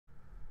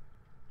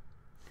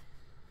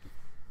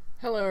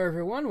Hello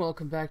everyone,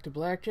 welcome back to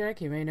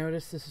Blackjack. You may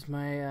notice this is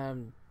my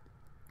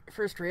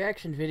first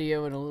reaction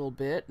video in a little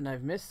bit, and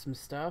I've missed some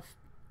stuff.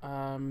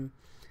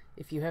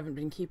 If you haven't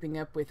been keeping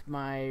up with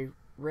my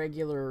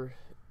regular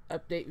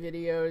update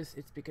videos,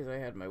 it's because I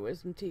had my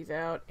wisdom teeth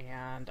out,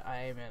 and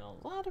I'm in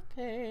a lot of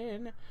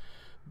pain.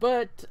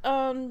 But,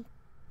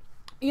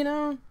 you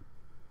know,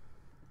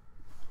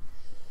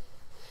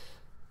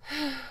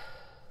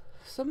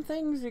 some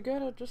things you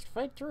gotta just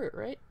fight through it,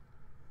 right?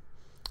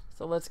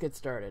 So let's get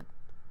started.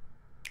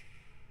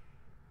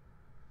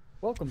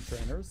 Welcome,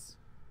 trainers.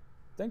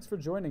 Thanks for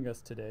joining us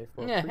today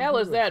for Yeah, a hell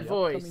is preview that of the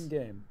voice? upcoming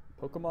game,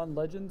 Pokemon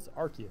Legends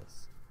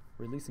Arceus,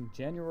 releasing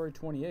January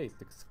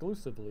 28th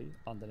exclusively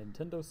on the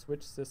Nintendo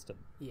Switch system.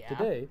 Yeah.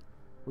 Today,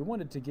 we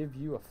wanted to give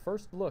you a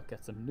first look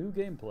at some new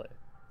gameplay.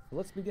 So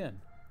let's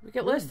begin. We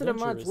got Your less than a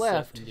adventure month is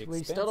left. set in the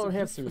We still don't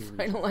have expansive Hisui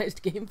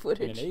finalized game region, in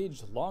footage. an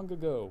age long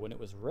ago when it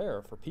was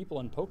rare for people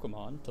and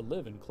Pokemon to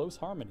live in close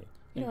harmony.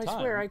 You know, In I time,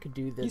 swear I could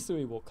do the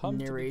Hisui will come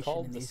to be narration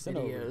called in the these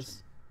Sinnoh videos. region.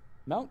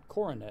 Mount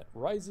Coronet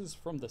rises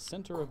from the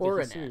center of the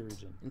Coronet, Hisui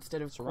region,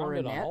 instead of surrounded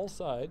on coronet. all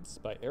sides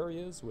by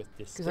areas with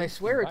distinct Because I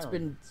swear it's been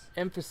environments.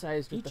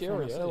 emphasized with Each the final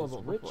area is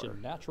syllable rich before.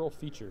 in natural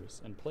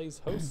features and plays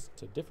host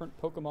to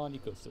different Pokemon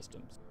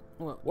ecosystems.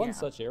 Well, One yeah.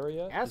 such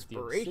area is the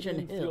Aspiration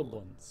Obsidian Hill.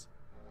 Fieldlands,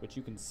 which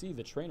you can see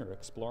the trainer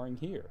exploring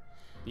here.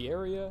 The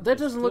area That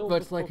is doesn't look filled much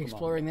with like Pokemon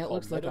exploring, that call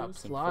looks like a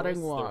meadows and plodding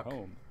forests their walk.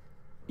 home.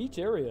 Each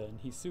area in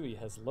Hisui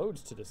has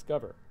loads to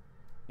discover,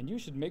 and you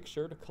should make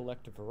sure to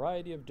collect a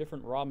variety of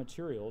different raw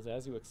materials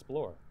as you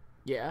explore.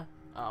 Yeah,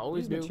 I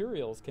always These do.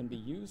 materials can be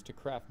used to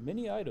craft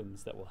many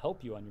items that will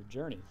help you on your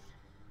journey,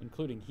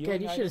 including healing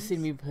God, you should have items,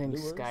 seen me playing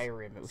lures,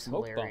 Skyrim. It was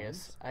smoke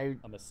hilarious. bombs,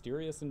 a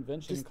mysterious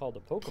invention just called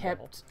a Pokeball,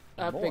 kept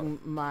and upping more.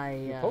 my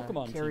Your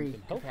Pokemon carry team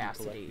can help you collect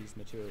capacity, these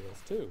materials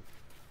too.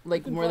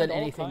 like You can more than find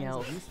all anything kinds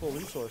else. of useful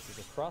resources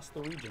across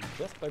the region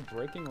just by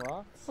breaking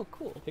rocks, Oh,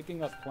 cool.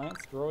 picking up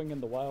plants growing in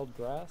the wild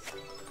grass,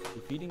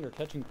 defeating or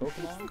catching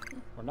Pokemon,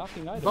 or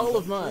knocking items Bowl out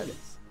of mud.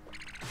 trees.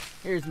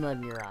 Here's mud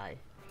in your eye.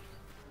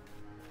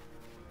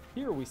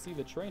 Here we see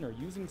the trainer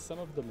using some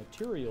of the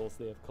materials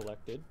they have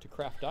collected to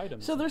craft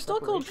items. So in they're still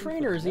called preparation for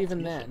the trainers next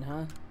even mission. then,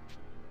 huh?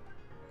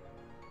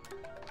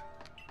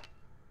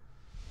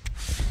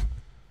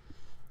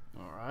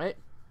 Alright.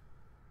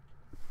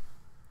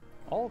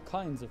 All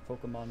kinds of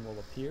Pokemon will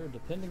appear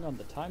depending on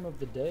the time of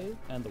the day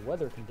and the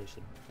weather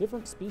condition.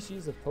 Different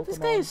species of Pokemon This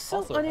guy is so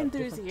also have different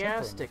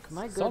unenthusiastic,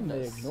 temperaments. my Some may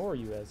goodness. ignore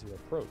you as you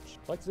approach,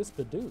 like this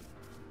Bidoof.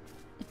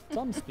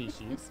 Some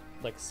species,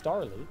 like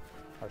Starly,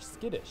 are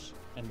skittish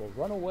and will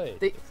run away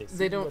if they see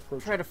They you don't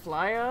approaching. try to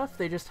fly off,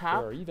 they just There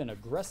hop. are even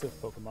aggressive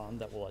Pokemon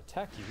that will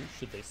attack you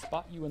should they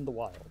spot you in the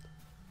wild.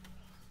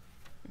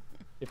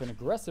 If an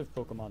aggressive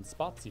Pokemon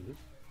spots you,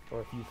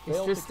 or if you He's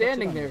fail just to catch it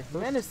standing on your there,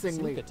 first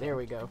menacingly. sneak There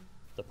we attempt, go.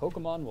 the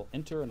Pokemon will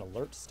enter an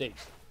alert state.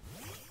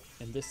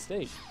 In this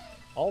state,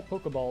 all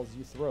Pokeballs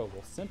you throw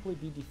will simply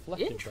be deflected by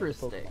the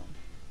Interesting.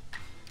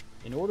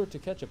 Pokemon. In order to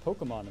catch a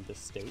Pokemon in this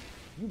state,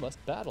 you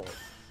must battle it.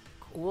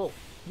 Cool.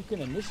 You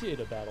can initiate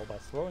a battle by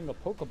throwing a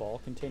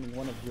Pokeball containing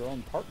one of your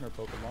own partner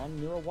Pokemon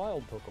near a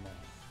wild Pokemon.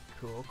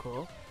 Cool,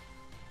 cool.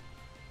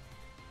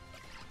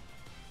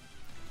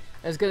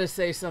 I was gonna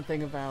say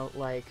something about,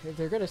 like, if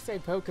they're gonna say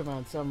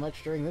Pokemon so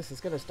much during this,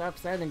 it's gonna stop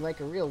sounding like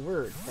a real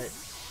word, but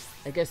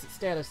I guess its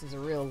status as a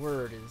real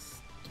word is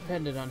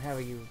dependent on how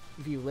you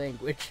view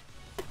language.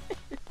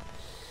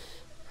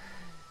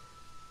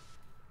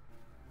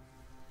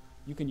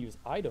 You can use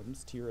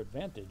items to your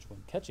advantage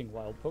when catching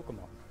wild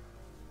Pokemon.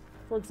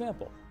 For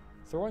example,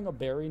 throwing a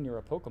berry near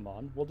a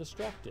Pokemon will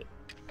distract it.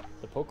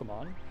 The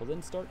Pokemon will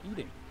then start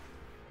eating.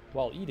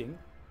 While eating,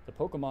 the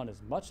Pokemon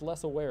is much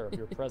less aware of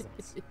your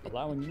presence,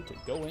 allowing you to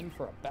go in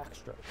for a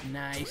backstroke.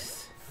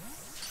 Nice.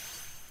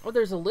 Oh,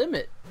 there's a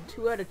limit.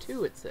 2 out of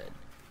 2, it said.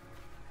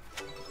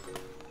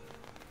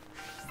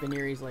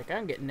 Veneery's like,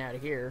 I'm getting out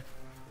of here.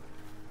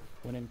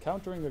 When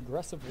encountering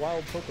aggressive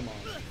wild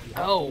Pokemon, you have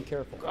to Oh, be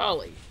careful.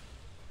 golly.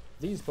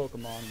 These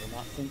Pokemon will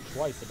not think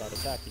twice about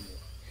attacking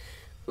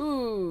you.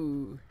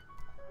 Ooh.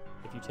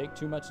 If you take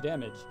too much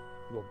damage,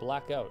 you will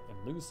black out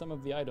and lose some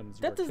of the items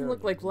you That are doesn't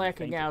look carrying like when you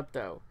blacking fainted. out,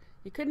 though.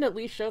 You couldn't at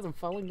least show them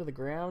falling to the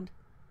ground?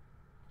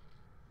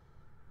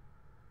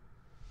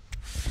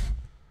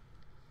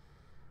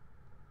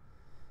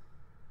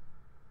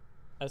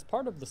 As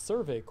part of the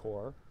Survey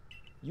Corps,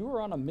 you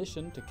are on a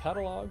mission to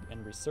catalog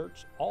and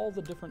research all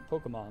the different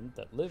Pokemon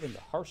that live in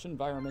the harsh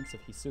environments of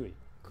Hisui.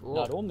 Cool.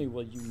 Not only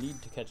will you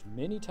need to catch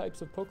many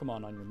types of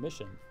Pokemon on your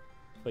mission,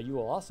 but you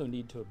will also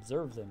need to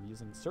observe them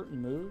using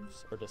certain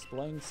moves or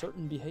displaying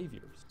certain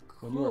behaviors.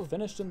 When you are Cool.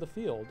 finished in the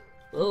field,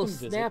 A little you can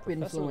visit snap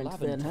Professor influence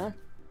then, huh? Laventon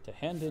to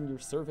hand in your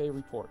survey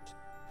report.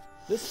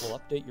 This will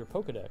update your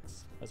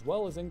Pokedex, as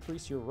well as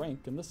increase your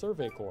rank in the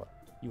Survey Corps.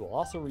 You will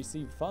also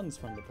receive funds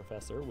from the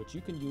professor, which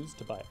you can use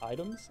to buy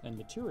items and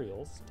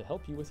materials to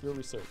help you with your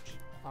research.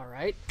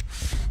 Alright.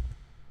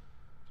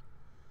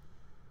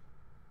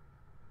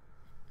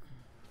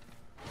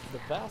 The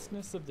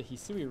vastness of the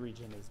Hisui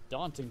region is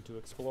daunting to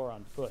explore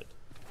on foot.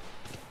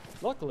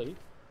 Luckily,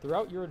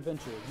 Throughout your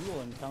adventure, you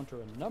will encounter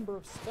a number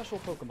of special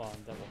Pokemon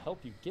that will help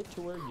you get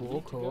to where you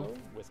need to go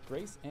with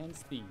grace and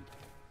speed.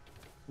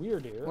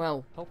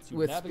 Weirdeer helps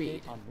you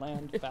navigate on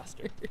land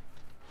faster.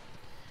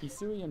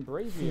 Hisui and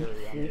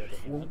Braviary, on the other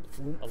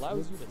hand,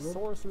 allows you to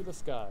soar through the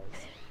skies.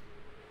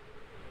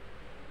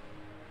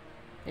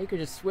 You could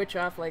just switch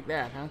off like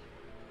that, huh?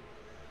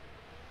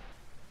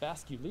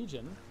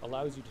 Basculegion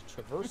allows you to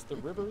traverse the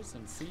rivers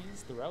and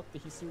seas throughout the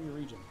Hisui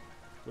region.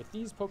 With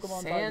these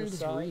Pokemon by your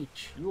side,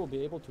 you will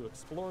be able to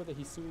explore the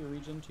Hisui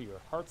region to your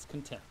heart's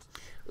content.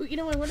 Ooh, you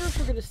know, I wonder if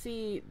we're going to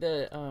see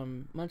the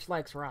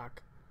Munchlax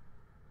Rock.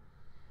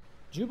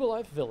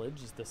 Jubilife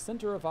Village is the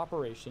center of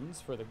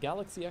operations for the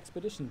Galaxy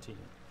Expedition Team,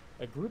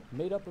 a group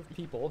made up of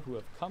people who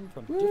have come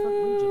from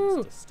different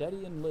regions to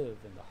study and live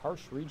in the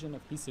harsh region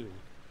of Hisui.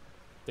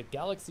 The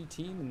Galaxy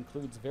Team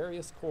includes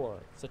various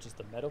corps, such as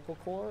the Medical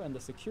Corps and the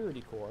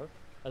Security Corps,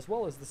 as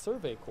well as the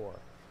Survey Corps,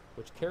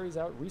 which carries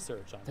out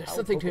research on There's how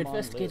something Pokemon to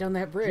investigate live. on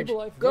that bridge.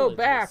 Jubilife Go Village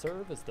back! will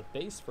serve as the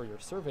base for your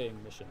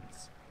surveying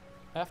missions.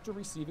 After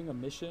receiving a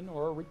mission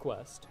or a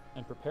request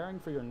and preparing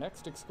for your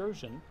next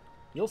excursion,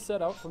 you'll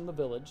set out from the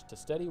village to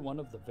study one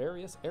of the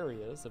various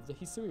areas of the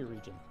Hisui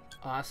region.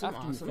 Awesome,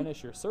 After you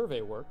finish your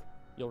survey work,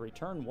 you'll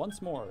return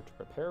once more to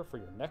prepare for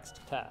your next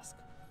task.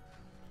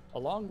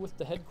 Along with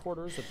the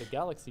headquarters of the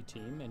Galaxy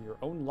Team and your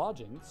own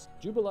lodgings,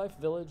 Jubilife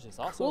Village is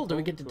also cool. Do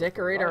we get to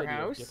decorate our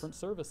house? Different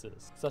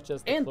services, such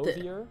as the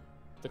Clothier,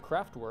 the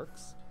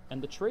Craftworks,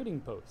 and the Trading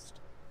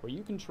Post, where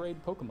you can trade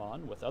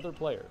Pokemon with other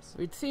players.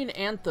 We'd seen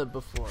Antha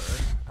before.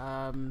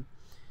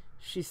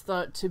 She's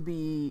thought to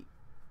be,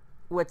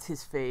 what's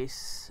his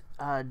face?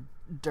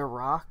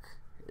 Darok?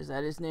 Is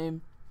that his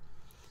name?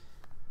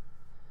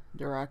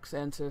 Darok's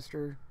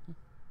ancestor.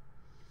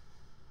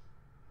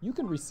 You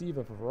can receive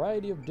a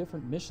variety of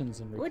different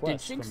missions and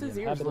requests from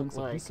the inhabitants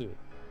of Hisui.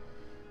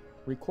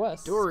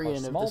 Requests are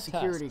small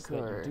tasks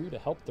that you do to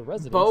help the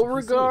residents of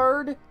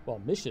Hisui, while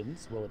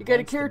missions will advance You got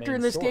a character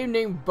in this game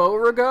named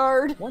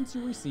Beauregard? Once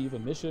you receive a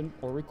mission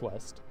or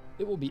request,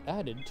 it will be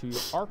added to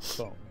your ARC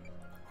phone.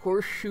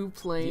 Horseshoe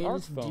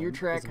Plains, Deer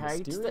Track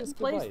Heights, that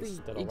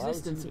implies the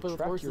existence of both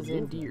horses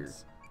and deer.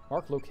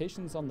 Mark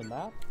locations on the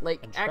map,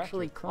 like and track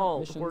actually your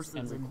called missions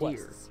horses and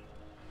deer.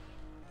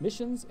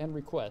 Missions and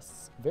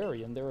requests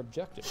vary in their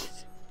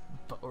objectives.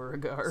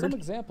 Beauregard. Some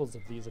examples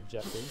of these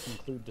objectives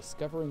include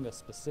discovering a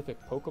specific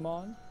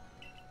Pokemon,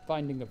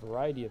 finding a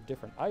variety of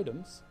different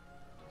items,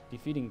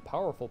 defeating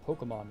powerful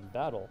Pokemon in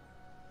battle,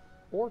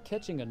 or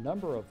catching a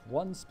number of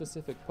one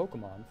specific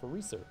Pokemon for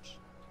research.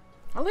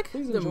 I like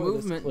Please the enjoy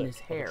movement in this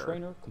his clip hair. of a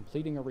trainer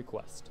completing a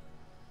request.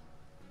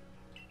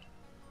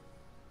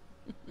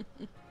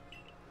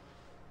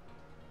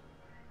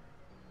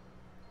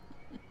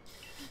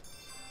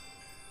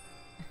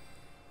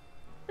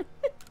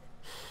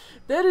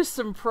 That is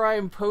some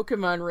prime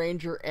Pokemon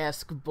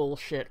Ranger-esque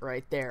bullshit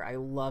right there. I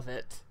love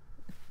it.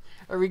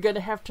 Are we going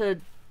to have to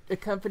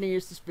accompany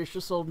a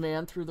suspicious old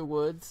man through the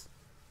woods?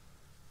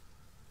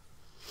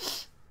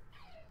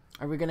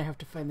 Are we going to have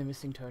to find the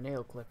missing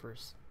toenail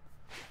clippers?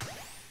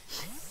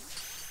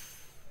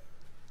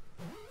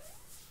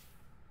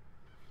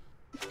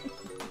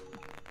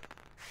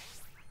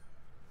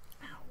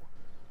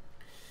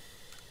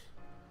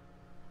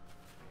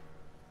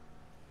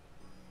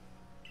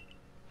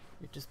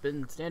 You've just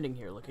been standing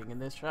here looking in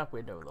this shop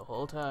window the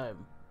whole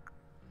time.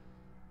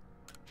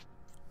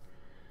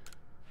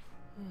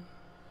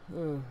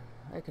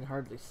 I can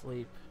hardly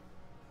sleep.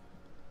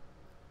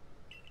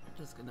 I'm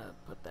just gonna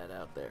put that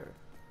out there.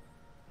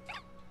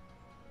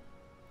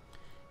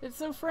 It's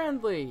so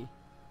friendly!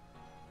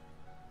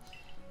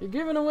 You're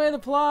giving away the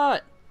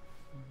plot!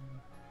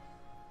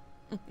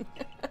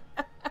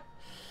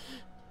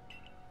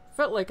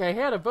 Felt like I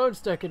had a bone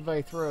stuck in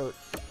my throat.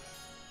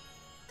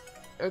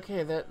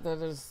 Okay, that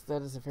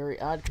is a very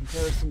odd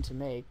comparison to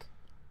make.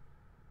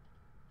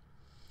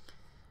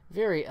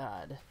 Very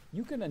odd.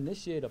 You can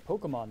initiate a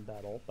Pokemon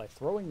battle by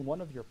throwing one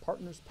of your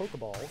partner's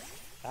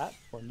Pokeballs at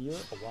or near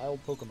a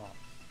wild Pokemon.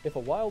 If a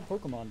wild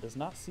Pokemon does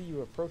not see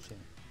you approaching,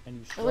 and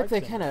you strike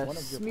them with one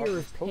of your smear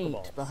partner's of paint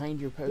Pokeballs,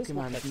 behind your this will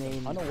Pokemon's catch them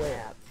name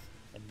unaware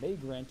and may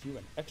grant you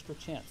an extra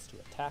chance to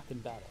attack in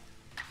battle.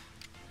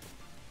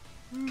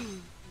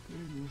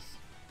 Goodness.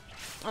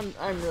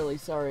 I'm really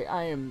sorry.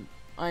 I'm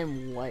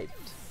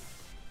wiped.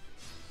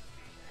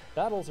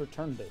 Battles are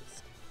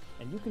turn-based,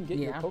 and you can get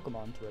your Yeah.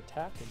 Pokemon to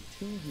attack in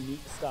 2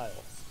 unique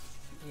styles.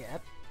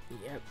 Yep.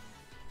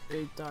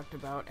 They talked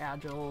about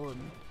agile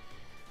and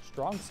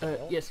Strong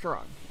style, yeah,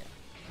 strong. Yeah.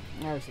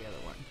 There's the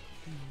other one.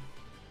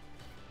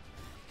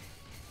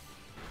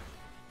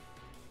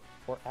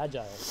 or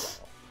agile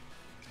style.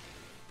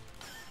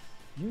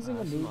 Using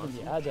a move in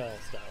the agile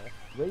style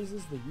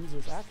raises the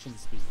user's action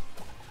speed,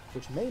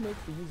 which may make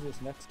the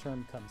user's next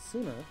turn come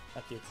sooner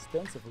at the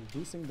expense of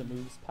reducing the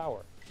move's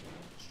power.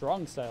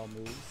 Strong style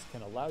moves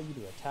can allow you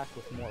to attack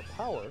with more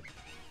power,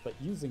 but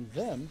using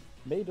them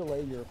may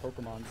delay your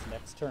Pokemon's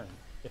next turn.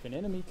 If an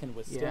enemy can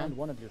withstand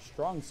one of your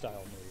strong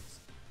style moves,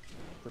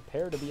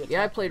 prepare to be attacked.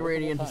 Yeah, I played multiple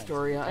Radiant times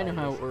Historia. with I know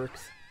how it retaliation.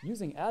 works.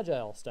 Using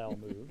agile style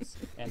moves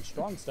and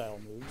strong style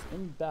moves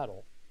in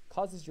battle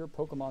causes your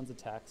Pokemon's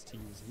attacks to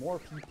use more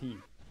PP,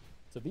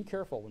 so be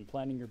careful when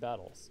planning your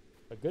battles.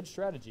 A good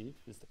strategy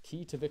is the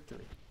key to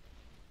victory.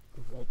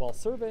 While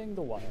surveying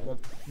the wild,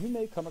 you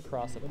may come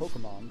across a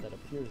Pokemon that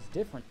appears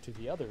different to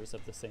the others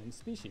of the same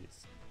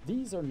species.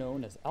 These are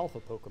known as alpha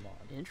Pokemon.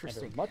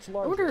 Interesting. And are much I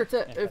larger wonder if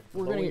and have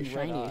we're going to get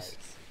glowing red shinies. eyes.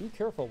 Be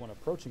careful when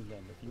approaching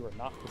them if you are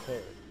not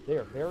prepared. They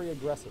are very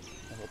aggressive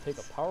and will take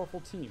a powerful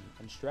team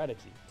and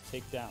strategy to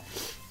take down.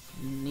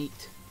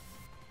 Neat.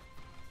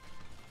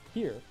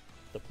 Here,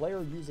 the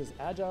player uses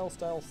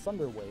agile-style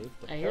Thunder Wave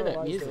to I hear that paralyze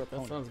their music. That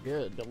opponent, sounds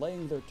good.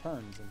 delaying their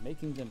turns and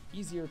making them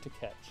easier to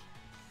catch,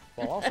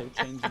 while also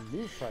changing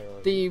move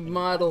priority. The in an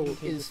model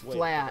advantageous is way for the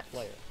flat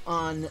player.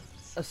 on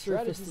a surface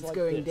Strategies that's like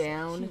going this are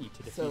down, key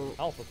to so defeating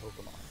alpha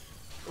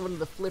Pokemon. one of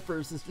the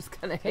flippers is just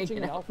kind of Catching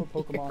hanging an out. alpha in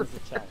the Pokemon air. is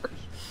a challenge,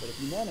 but if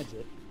you manage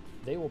it,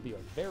 they will be a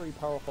very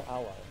powerful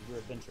ally in your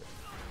adventure.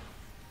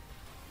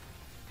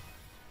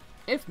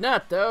 If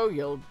not, though,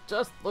 you'll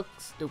just look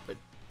stupid.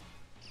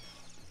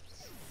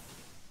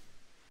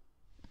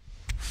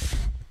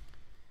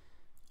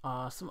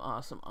 Awesome,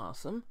 awesome,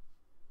 awesome.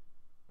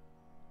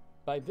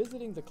 By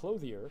visiting the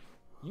clothier,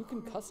 you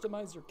can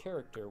customize your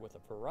character with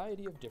a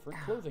variety of different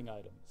clothing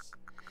items.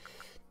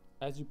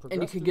 As you progress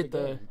And you can through get the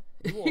the... game,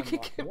 you will You can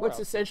unlock get more what's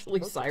outfits essentially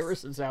to purchase.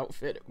 Cyrus's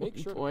outfit at Make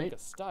one sure to point. pick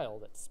a style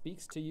that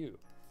speaks to you.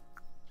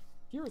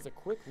 Here is a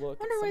quick look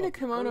I wonder at why some the of the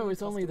kimono early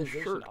is only the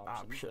customization shirt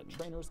options option. that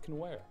trainers can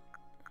wear.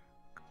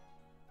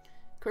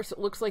 Of course, it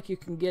looks like you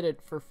can get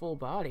it for full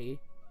body.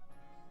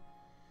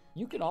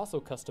 You can also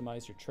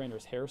customize your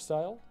trainer's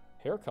hairstyle,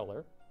 hair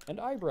color, and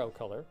eyebrow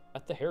color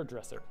at the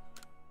hairdresser.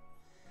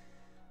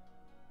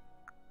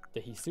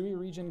 The Hisui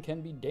region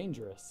can be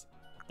dangerous,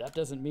 but that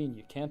doesn't mean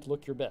you can't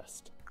look your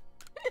best.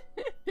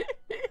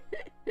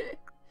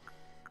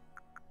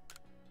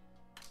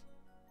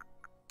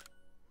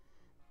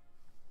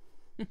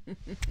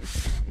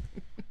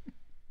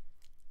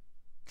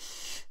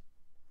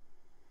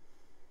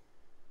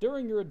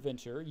 During your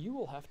adventure, you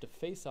will have to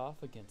face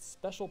off against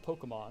special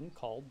Pokemon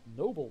called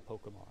Noble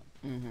Pokemon.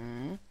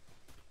 Mm-hmm.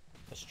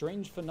 A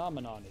strange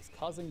phenomenon is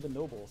causing the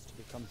nobles to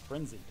become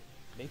frenzied,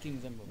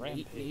 making them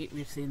rampage.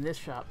 We've seen this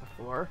shot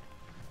before.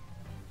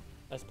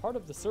 As part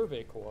of the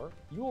Survey Corps,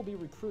 you will be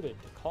recruited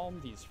to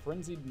calm these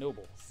frenzied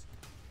nobles.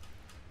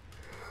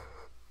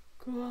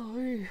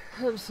 Golly,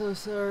 I'm so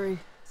sorry.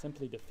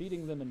 Simply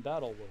defeating them in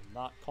battle will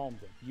not calm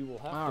them. You will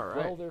have to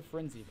Alright. quell their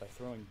frenzy by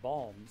throwing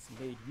bombs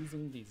made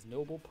using these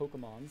noble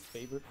Pokemon's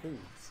favorite foods.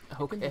 It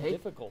can be Okay.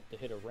 difficult to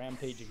hit a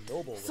rampaging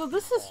noble So with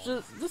this these is bombs,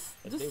 just this as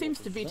they this will seems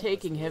to be relentlessly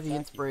taking heavy attack you.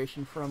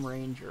 inspiration from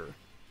Ranger.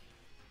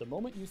 The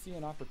moment you see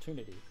an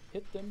opportunity,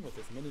 hit them with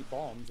as many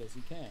bombs as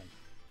you can.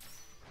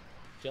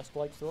 Just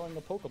like throwing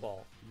a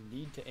Pokeball, you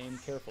need to aim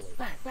carefully.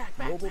 Back,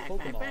 Noble back,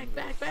 Pokemon back, will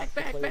back, attack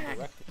back, the player back.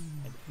 directly,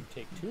 and if you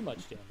take too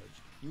much damage,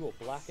 you will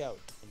black out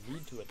and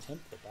need to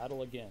attempt the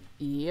battle again.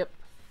 Yep.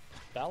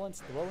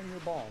 Balance throwing your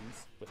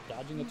bombs with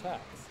dodging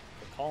attacks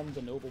to calm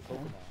the noble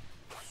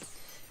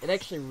Pokemon. It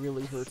actually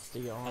really hurts to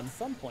yawn. At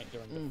some point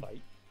during the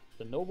fight,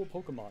 the noble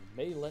Pokemon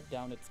may let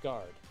down its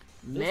guard.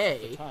 This is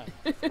May? the time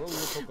to throw your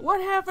Pokemon What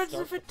and happens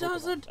start if it the Pokemon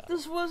doesn't? battle.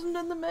 This wasn't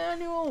in the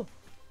manual.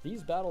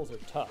 These battles are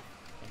tough,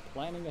 and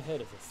planning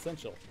ahead is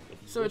essential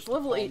if you So wish it's to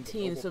level calm the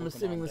 18, noble so I'm Pokemon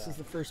assuming this down. is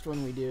the first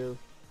one we do.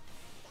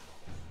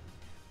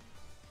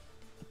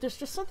 There's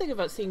just something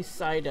about seeing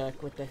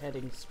Psyduck with the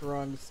heading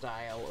strong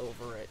style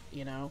over it,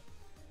 you know?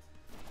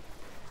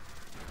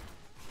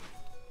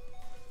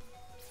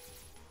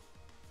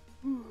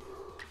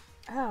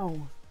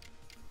 Ow.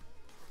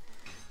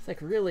 It's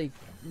like really,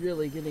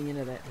 really getting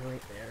into that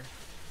joint there.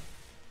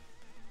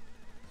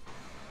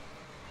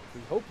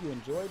 We hope you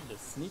enjoyed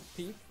this sneak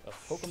peek of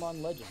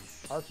Pokemon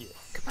Legends Arceus.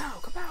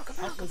 Kapow, kapow, kapow,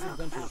 Countless kapow,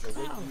 adventures kapow,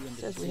 await kapow. you in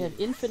the Says we have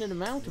series, infinite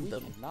amount and of we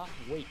them. cannot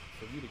wait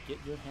for you to get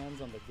your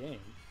hands on the game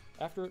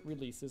after it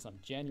releases on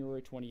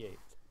January 28th,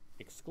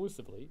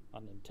 exclusively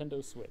on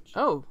Nintendo Switch.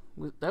 Oh,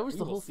 that was We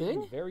the will whole see you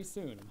thing? very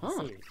soon in the Huh.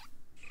 series.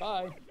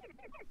 Bye!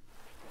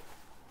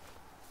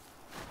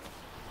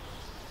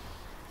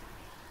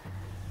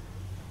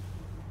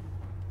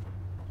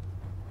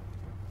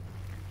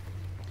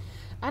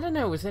 I don't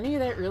know, was any of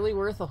that really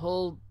worth a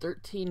whole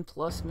 13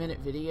 plus minute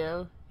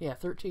video? Yeah,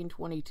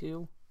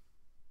 13:22.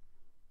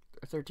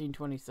 Or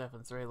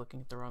 13:27, sorry,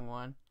 looking at the wrong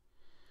one.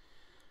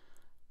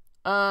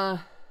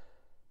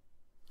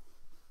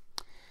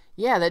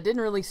 Yeah, that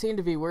didn't really seem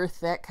to be worth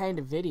that kind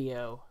of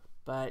video,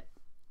 but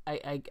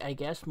I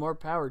guess more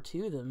power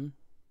to them.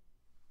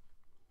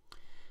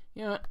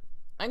 You know what?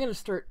 I'm gonna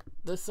start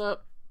this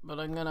up, but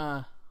I'm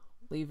gonna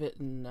leave it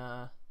in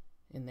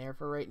there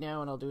for right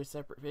now, and I'll do a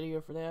separate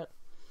video for that.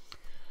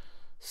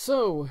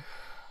 So,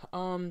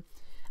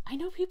 I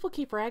know people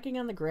keep ragging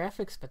on the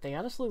graphics, but they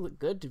honestly look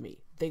good to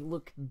me. They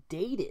look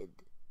dated.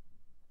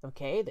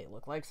 Okay, they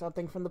look like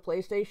something from the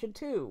PlayStation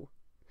 2.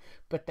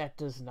 But that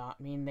does not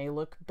mean they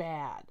look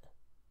bad.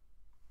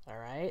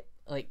 Alright?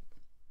 Like,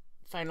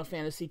 Final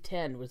Fantasy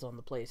X was on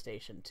the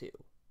PlayStation 2.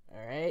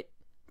 Alright?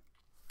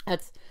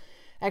 That's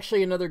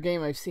Actually, another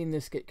game I've seen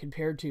this get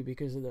compared to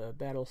because of the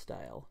battle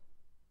style.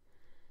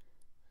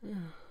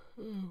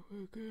 Oh,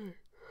 okay.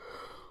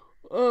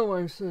 Oh,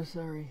 I'm so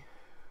sorry.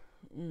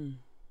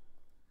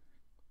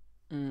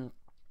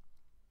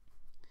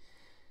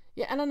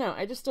 Yeah, I don't know.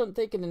 I just don't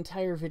think an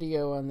entire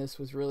video on this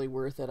was really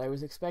worth it. I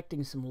was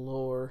expecting some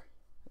lore.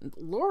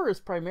 Lore is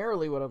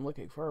primarily what I'm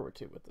looking forward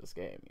to with this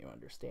game, you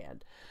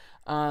understand.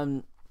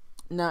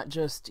 Not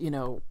just, you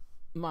know,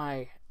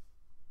 my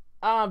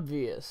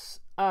obvious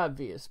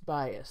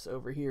bias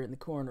over here in the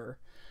corner,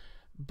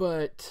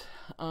 but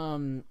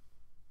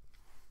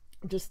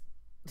just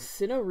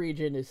Sinnoh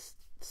region is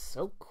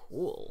so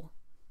cool,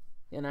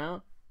 you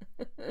know?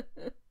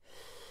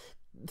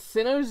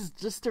 Sinnoh's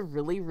just a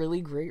really,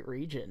 really great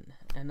region,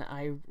 and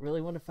I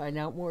really want to find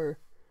out more.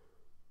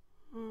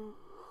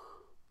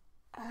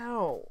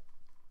 Ow.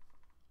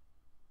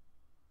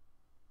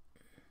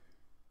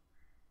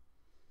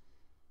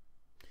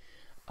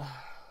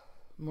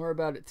 More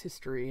about its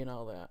history and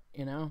all that,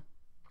 you know?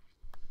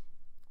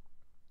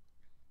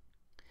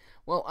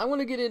 Well, I want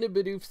to get into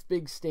Bidoof's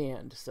big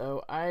stand,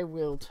 so I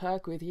will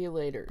talk with you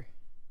later.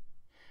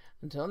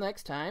 Until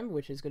next time,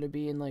 which is going to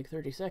be in like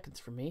 30 seconds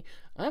from me,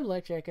 I'm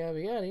Blackjack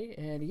Aviati,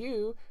 and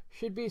you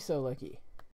should be so lucky.